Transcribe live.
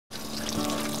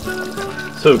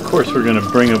So of course we're going to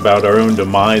bring about our own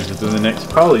demise within the next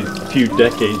probably few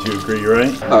decades, you agree,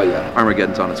 right? Oh yeah,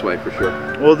 Armageddon's on its way for sure.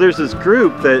 Well, there's this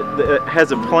group that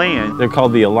has a plan. They're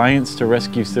called the Alliance to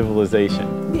Rescue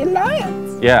Civilization. The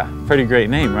Alliance? Yeah, pretty great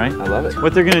name, right? I love it.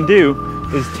 What they're going to do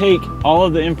is take all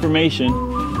of the information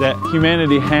that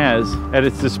humanity has at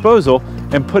its disposal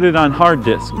and put it on hard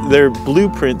disks. They're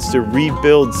blueprints to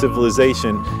rebuild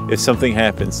civilization if something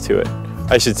happens to it.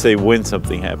 I should say when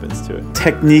something happens to it.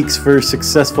 Techniques for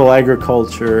successful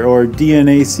agriculture or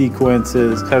DNA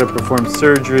sequences, how to perform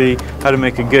surgery, how to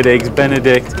make a good Eggs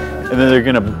Benedict, and then they're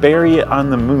gonna bury it on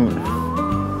the moon.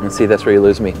 And see, that's where you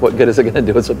lose me. What good is it gonna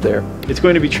do us up there? It's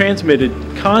going to be transmitted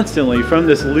constantly from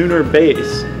this lunar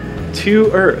base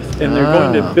to Earth, and they're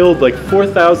going to build like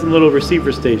 4,000 little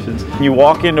receiver stations. You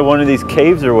walk into one of these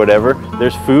caves or whatever,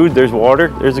 there's food, there's water,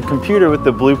 there's a computer with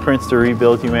the blueprints to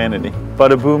rebuild humanity.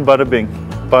 Bada boom, bada bing.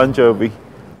 Bon Jovi.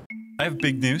 I have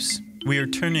big news. We are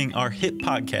turning our hit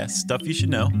podcast, Stuff You Should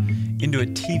Know, into a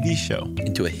TV show.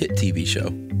 Into a hit TV show?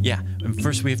 Yeah, and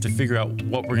first we have to figure out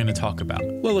what we're going to talk about.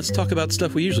 Well, let's talk about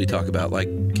stuff we usually talk about, like,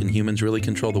 can humans really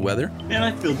control the weather? Man,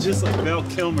 I feel just like Val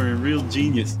Kilmer in Real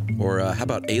Genius. Or how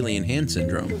about alien hand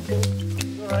syndrome?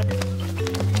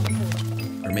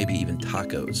 Or maybe even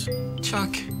tacos.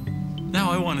 Chuck,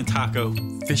 now I want a taco.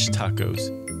 Fish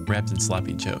tacos, wrapped in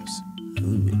sloppy joes.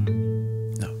 Ooh.